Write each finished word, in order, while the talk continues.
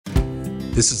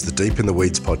This is the Deep in the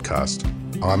Weeds podcast.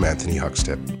 I'm Anthony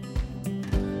Huckstep.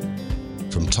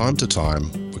 From time to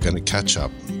time, we're going to catch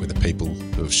up with the people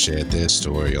who have shared their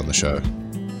story on the show.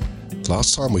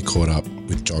 Last time we caught up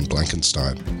with John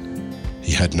Blankenstein.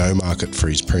 He had no market for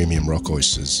his premium rock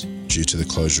oysters due to the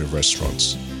closure of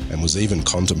restaurants and was even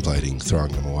contemplating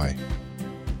throwing them away.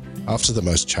 After the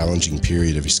most challenging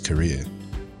period of his career,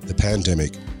 the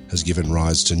pandemic has given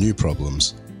rise to new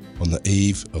problems on the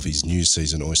eve of his new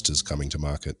season oysters coming to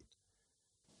market.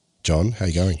 John, how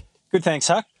you going? Good, thanks,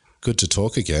 Huck. Good to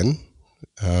talk again.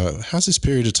 How's this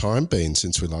period of time been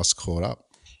since we last caught up?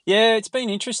 Yeah, it's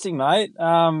been interesting, mate.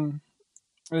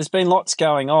 There's been lots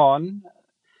going on.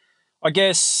 I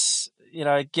guess,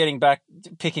 getting back,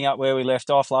 picking up where we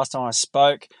left off last time I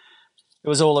spoke, it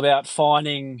was all about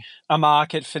finding a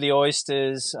market for the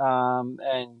oysters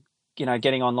and,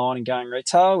 getting online and going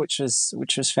retail, which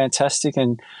was fantastic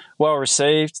and well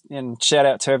received. And shout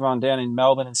out to everyone down in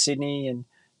Melbourne and Sydney and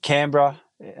Canberra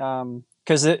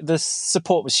because the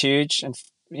support was huge and,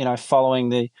 following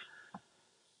the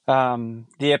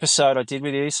episode I did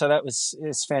with you. So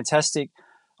it's fantastic.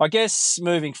 I guess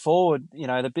moving forward,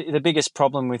 the biggest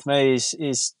problem with me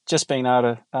is just being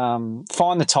able to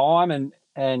find the time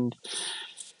and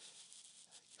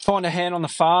find a hand on the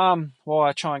farm while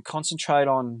I try and concentrate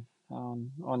on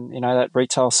that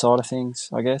retail side of things,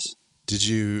 I guess. Did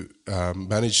you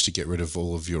manage to get rid of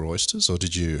all of your oysters, or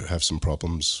did you have some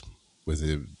problems with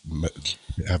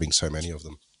having so many of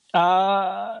them?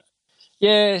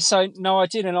 Yeah, so no, I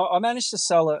didn't. I managed to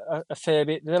sell a fair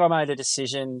bit. Then I made a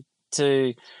decision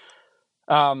to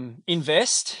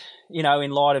invest,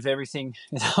 in light of everything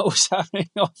that was happening.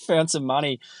 I found some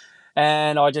money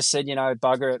and I just said,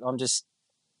 bugger it. I'm just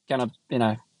going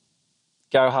to,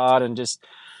 go hard and just,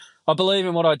 I believe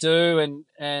in what I do and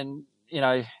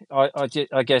I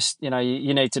guess,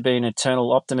 you need to be an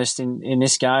eternal optimist in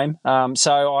this game.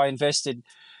 So I invested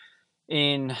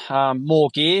in more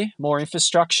gear, more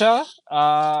infrastructure,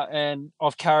 and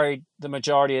I've carried the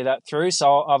majority of that through.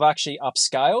 So I've actually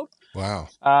upscaled. Wow.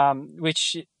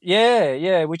 Which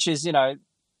is,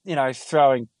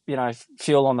 throwing,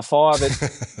 fuel on the fire, but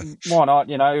why not,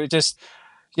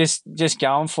 just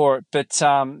going for it. But,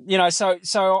 so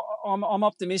I'm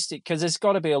optimistic because there's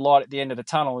got to be a light at the end of the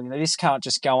tunnel. This can't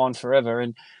just go on forever.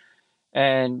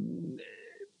 And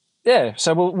yeah,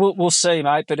 so we'll see,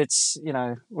 mate. But it's,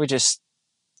 we're just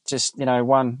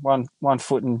one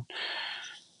foot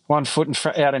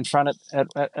out in front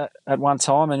at one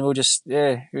time, and we just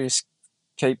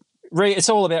keep. It's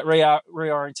all about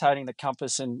reorientating the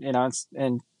compass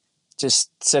and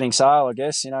just setting sail. I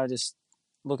guess just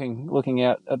looking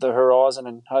out at the horizon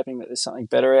and hoping that there's something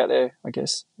better out there. I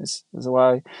guess is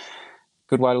a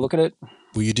good way to look at it.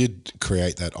 Well, you did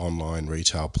create that online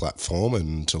retail platform,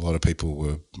 and a lot of people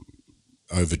were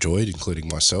overjoyed, including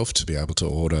myself, to be able to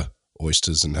order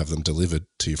oysters and have them delivered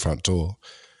to your front door.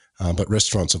 But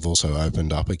restaurants have also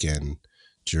opened up again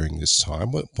during this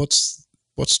time. What's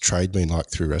trade been like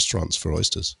through restaurants for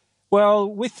oysters?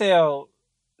 Well, with our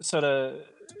sort of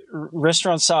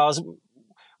restaurant sales,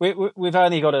 we've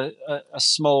only got a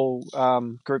small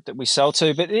group that we sell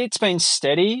to, but it's been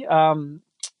steady.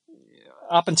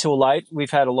 Up until late,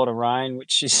 we've had a lot of rain,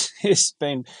 which has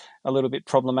been a little bit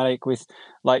problematic with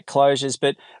late closures.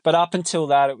 But up until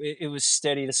that, it was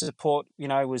steady. The support,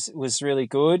 was really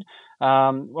good.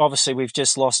 Obviously, we've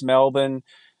just lost Melbourne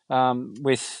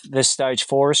with the stage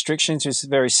 4 restrictions, which is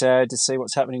very sad to see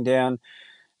what's happening down,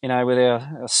 with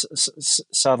our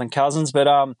southern cousins. But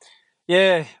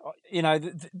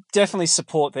definitely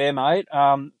support there, mate.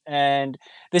 And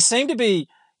there seemed to be,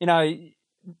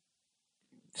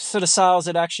 sort of sales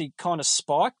that actually kind of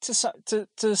spiked to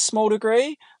a small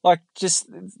degree. Like just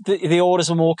the orders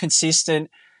were more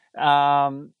consistent,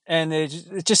 and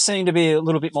it just seemed to be a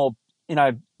little bit more,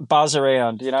 buzz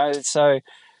around. So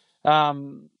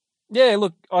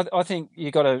look, I think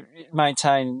you got to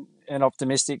maintain an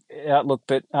optimistic outlook,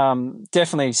 but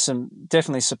definitely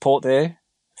support there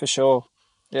for sure.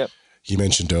 Yeah. You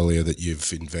mentioned earlier that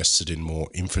you've invested in more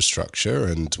infrastructure,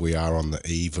 and we are on the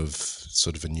eve of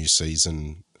sort of a new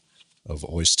season of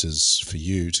oysters for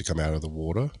you to come out of the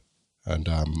water. And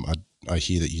I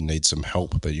hear that you need some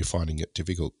help, but you're finding it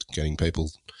difficult getting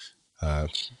people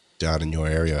down in your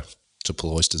area to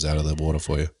pull oysters out of the water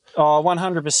for you. Oh,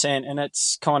 100%. And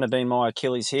it's kind of been my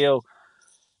Achilles heel.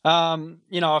 I've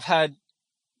had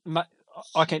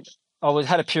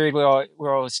had a period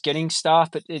where I was getting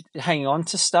staff, but hanging on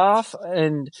to staff,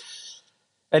 and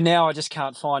now I just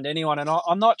can't find anyone. And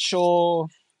I'm not sure,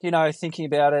 thinking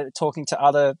about it, talking to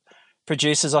other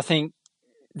producers, I think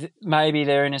maybe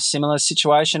they're in a similar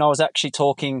situation. I was actually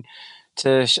talking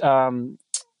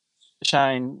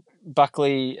Shane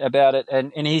Buckley about it,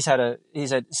 and he's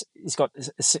got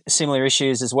similar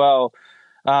issues as well.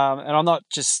 And I'm not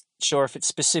just sure if it's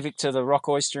specific to the rock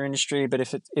oyster industry, but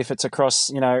if it's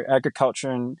across agriculture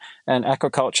and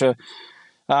aquaculture,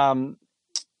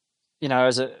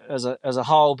 as a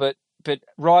whole. But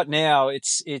right now I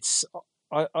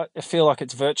feel like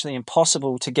it's virtually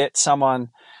impossible to get someone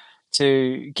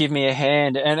to give me a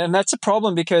hand, and that's a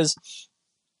problem because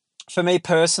for me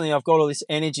personally, I've got all this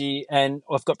energy and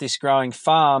I've got this growing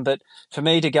farm, but for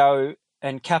me to go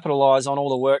and capitalize on all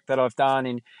the work that I've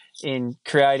done in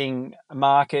creating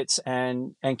markets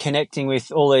and connecting with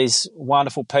all these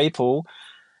wonderful people,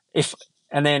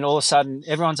 and then all of a sudden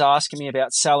everyone's asking me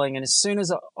about selling, and as soon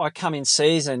as I come in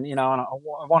season, and I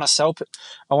want to sell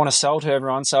to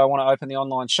everyone, so I want to open the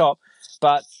online shop,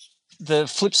 but the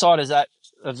flip side is that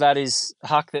is,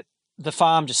 Huck, that the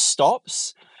farm just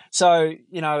stops. So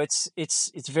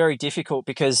it's very difficult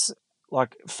because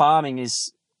like farming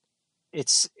it's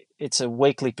a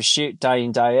weekly pursuit, day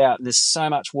in day out. There's so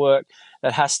much work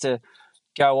that has to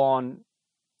go on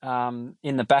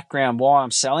in the background while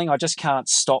I'm selling. I just can't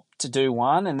stop to do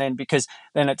one, and then because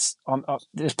then I'm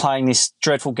just playing this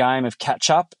dreadful game of catch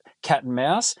up, cat and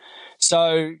mouse.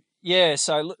 So yeah,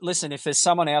 listen, if there's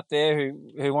someone out there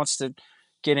who wants to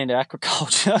get into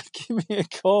aquaculture, give me a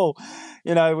call.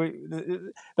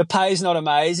 The pay's not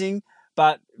amazing,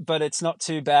 but it's not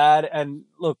too bad. And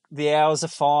look, the hours are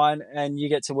fine, and you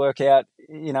get to work out,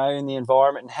 in the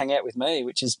environment and hang out with me,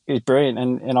 which is brilliant.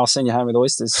 And I'll send you home with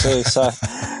oysters too. So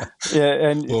yeah,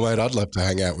 and well, mate, I'd love to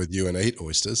hang out with you and eat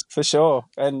oysters for sure.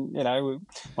 And we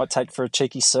might take for a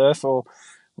cheeky surf, or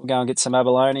we'll go and get some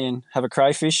abalone and have a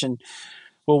crayfish, and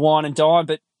we'll wine and dine.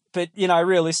 But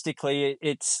realistically,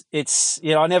 it's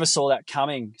I never saw that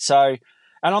coming. So,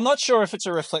 and I'm not sure if it's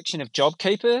a reflection of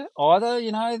JobKeeper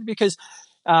either, because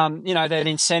that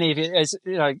incentive is,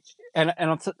 and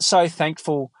I'm so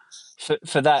thankful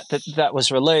for that was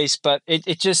released. But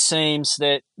it just seems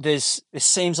that there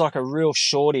seems like a real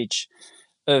shortage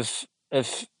of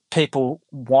people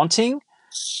wanting.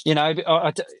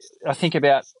 I think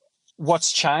about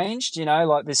what's changed.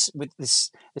 Like this with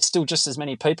this, there's still just as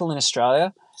many people in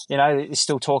Australia. They're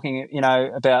still talking,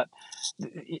 about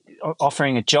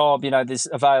offering a job. There's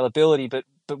availability, but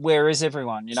where is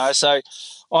everyone? So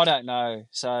I don't know.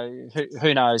 So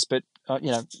who knows? But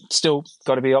still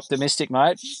got to be optimistic,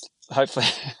 mate. Hopefully,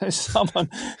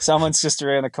 someone's just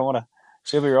around the corner.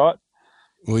 She'll be right.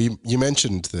 Well, you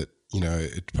mentioned that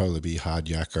it'd probably be hard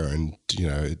yakka, and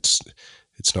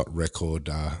it's not record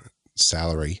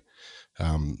salary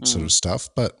sort of stuff,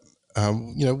 but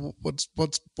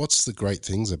what's the great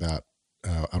things about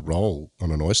a role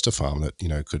on an oyster farm that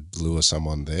could lure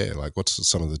someone there? Like, what's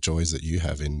some of the joys that you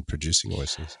have in producing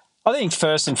oysters? I think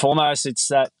first and foremost, it's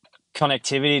that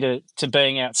connectivity to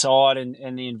being outside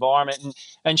and the environment.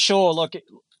 And sure, look,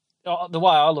 the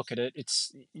way I look at it,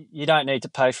 it's you don't need to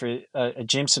pay for a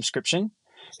gym subscription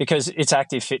because it's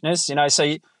active fitness.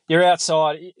 So you're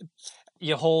outside,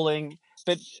 you're hauling,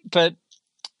 but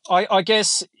I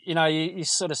guess you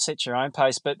sort of set your own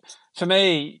pace. But for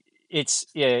me, it's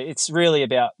really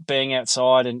about being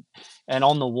outside and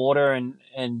on the water and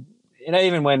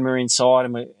even when we're inside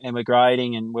and we're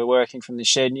grading and we're working from the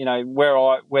shed,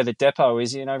 where the depot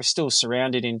is, we're still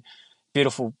surrounded in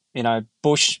beautiful,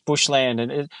 bushland,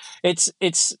 and it's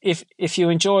if you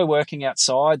enjoy working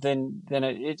outside, then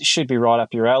it should be right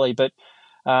up your alley. But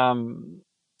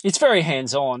it's very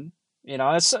hands on.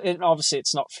 Obviously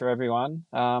it's not for everyone.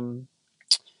 And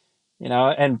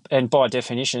by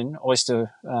definition,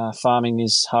 oyster farming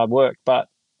is hard work, but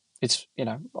it's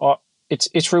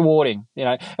it's rewarding.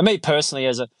 And me personally,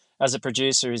 as a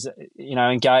producer, is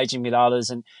engaging with others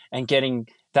and getting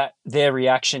their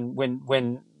reaction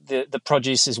when the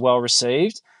produce is well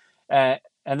received, and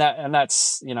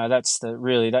that's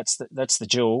the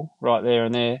jewel right there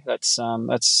and there. That's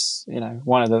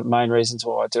one of the main reasons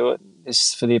why I do it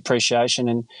is for the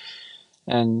appreciation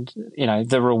and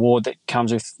the reward that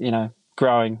comes with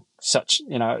growing such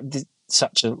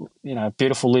a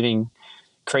beautiful living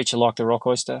creature like the rock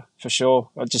oyster, for sure.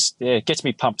 It gets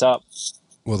me pumped up.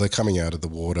 Well, they're coming out of the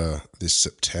water this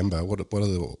September. What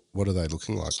are they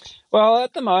looking like? Well,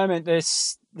 at the moment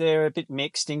they're a bit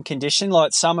mixed in condition.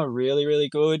 Like some are really, really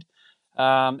good,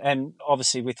 and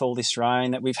obviously with all this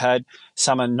rain that we've had,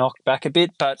 some are knocked back a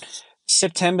bit. But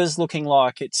September's looking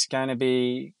like it's going to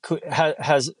be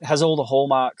has all the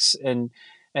hallmarks and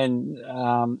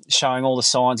showing all the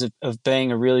signs of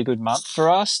being a really good month for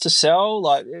us to sell.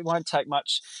 Like it won't take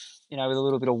much, with a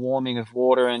little bit of warming of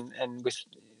water and with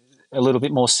a little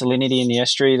bit more salinity in the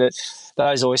estuary, that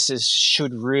those oysters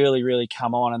should really, really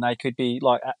come on, and they could be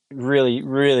like really,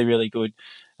 really, really good.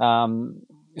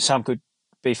 Some could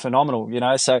be phenomenal, you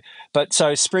know. So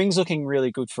spring's looking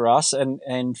really good for us,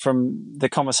 and from the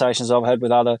conversations I've had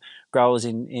with other growers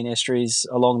in estuaries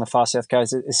along the far south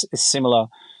coast, it's similar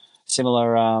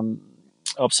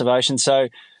observation. So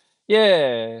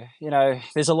yeah, you know,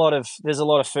 there's a lot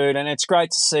of food, and it's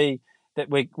great to see that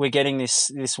we're getting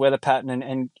this weather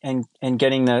pattern and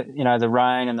getting the, you know, the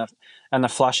rain and the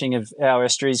flushing of our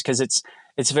estuaries, because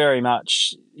it's very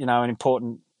much, you know, an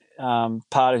important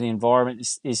part of the environment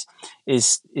is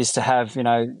to have, you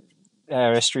know,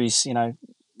 our estuaries, you know,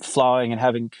 flowing and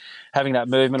having that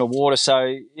movement of water.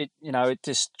 So it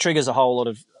just triggers a whole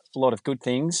lot of good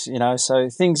things, you know. So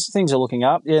things are looking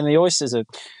up. Yeah, and the oysters are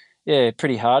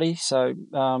pretty hardy. So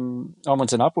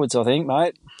onwards and upwards, I think,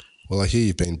 mate. Well, I hear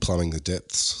you've been plumbing the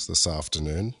depths this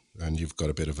afternoon, and you've got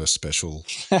a bit of a special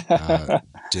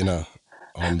dinner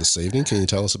on this evening. Can you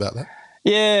tell us about that?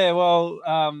 Yeah, well,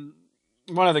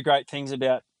 one of the great things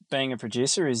about being a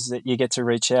producer is that you get to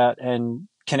reach out and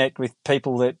connect with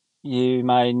people that you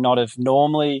may not have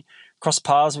normally crossed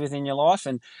paths with in your life,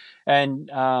 and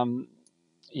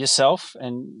yourself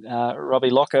and Robbie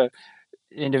Locker,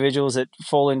 individuals that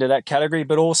fall into that category,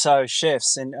 but also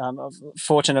chefs. And I'm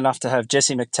fortunate enough to have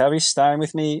Jesse McTavish staying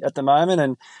with me at the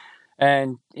moment,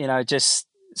 and you know, just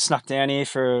snuck down here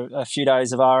for a few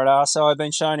days of R&R. So I've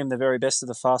been showing him the very best of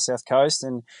the far south coast,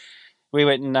 and we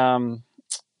went and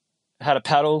had a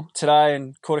paddle today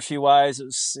and caught a few waves. It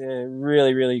was a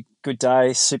really, really good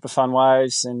day, super fun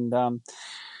waves. And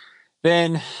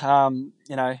then,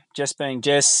 you know, Jess being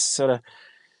Jess, sort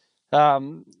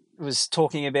of was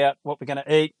talking about what we're going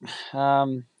to eat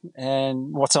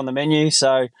and what's on the menu.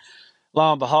 So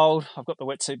lo and behold, I've got the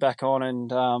wetsuit back on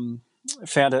and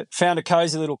found a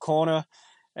cozy little corner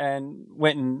and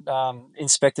went and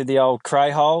inspected the old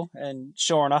cray hole, and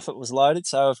sure enough, it was loaded.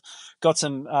 So I've got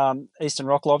some eastern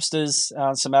rock lobsters,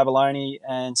 some abalone,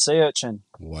 and sea urchin.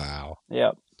 Wow!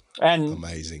 Yeah, and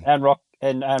amazing, and rock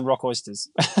oysters.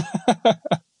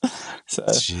 So,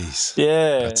 jeez,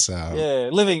 yeah, that's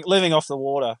living off the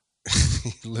water,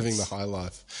 living the high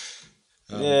life.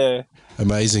 Yeah,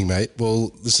 amazing, mate.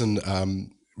 Well, listen,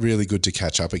 really good to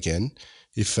catch up again.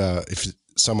 If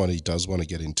somebody does want to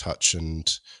get in touch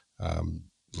and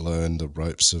learn the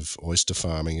ropes of oyster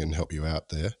farming and help you out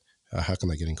there, how can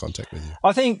they get in contact with you?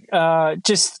 I think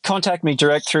just contact me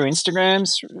direct through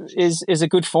Instagrams is a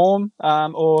good form,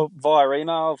 or via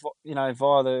email, you know,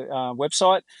 via the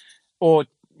website, or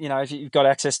you know, if you've got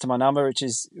access to my number, which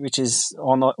is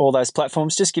on all those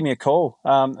platforms, just give me a call,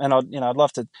 and I'd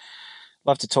love to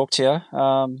talk to you.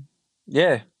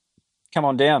 Yeah, come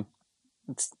on down.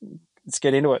 Let's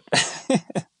get into it.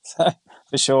 So,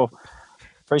 for sure.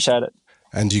 Appreciate it.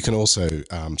 And you can also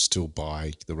still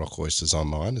buy the rock oysters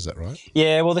online, is that right?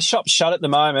 Yeah, well, the shop's shut at the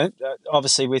moment,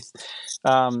 obviously with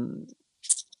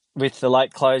the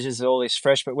late closures, all this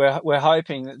fresh, but we're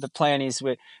hoping that the plan is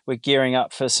we're gearing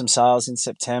up for some sales in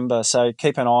September. So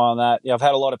keep an eye on that. Yeah, I've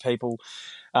had a lot of people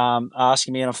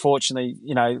asking me, and unfortunately,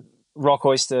 you know, rock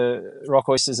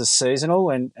oysters are seasonal,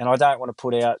 and I don't want to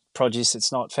put out produce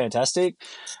that's not fantastic.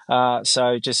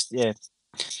 So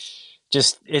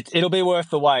it'll be worth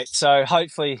the wait. So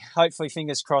hopefully,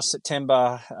 fingers crossed,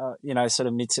 September, you know, sort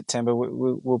of mid-September,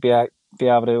 we'll be able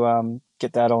to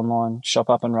get that online shop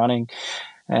up and running.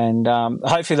 And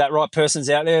hopefully that right person's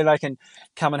out there. They can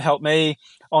come and help me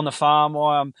on the farm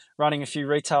while I'm running a few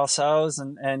retail sales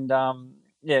and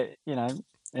you know,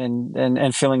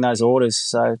 and filling those orders.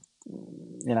 So,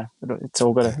 you know, it's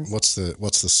all got to. What's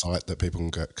the site that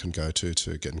people can go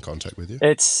to get in contact with you?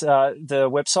 It's the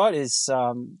website is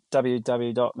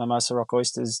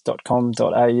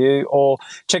www.mimosarockoysters.com.au, or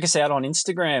check us out on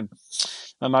Instagram,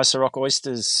 Mimosa Rock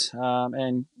Oysters,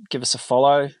 and give us a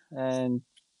follow and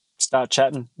start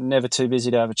chatting. Never too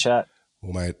busy to have a chat.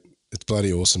 Well, mate, it's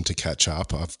bloody awesome to catch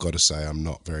up. I've got to say I'm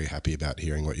not very happy about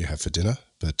hearing what you have for dinner,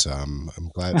 but I'm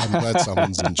glad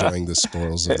someone's enjoying the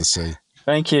spoils of the sea.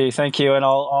 Thank you, and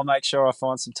I'll make sure I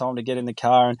find some time to get in the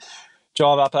car and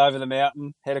drive up over the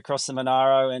mountain, head across the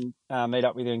Monaro, and meet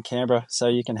up with you in Canberra so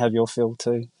you can have your fill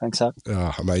too. Thanks, Huck.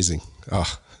 Oh, amazing.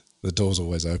 Oh, the door's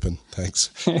always open. Thanks,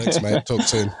 mate. Talk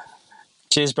soon.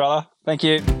 Cheers, brother. Thank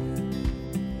you.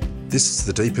 This is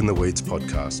the Deep in the Weeds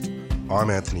podcast. I'm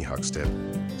Anthony Huckstead.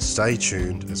 Stay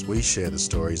tuned as we share the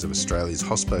stories of Australia's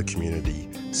hospo community,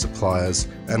 suppliers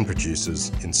and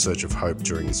producers in search of hope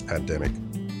during this pandemic.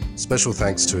 Special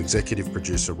thanks to executive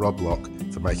producer Rob Locke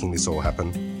for making this all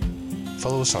happen.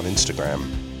 Follow us on Instagram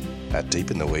at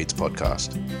Deep in the Weeds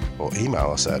Podcast, or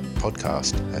email us at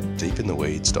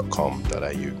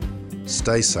podcast@deepintheweeds.com.au.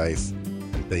 Stay safe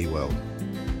and be well.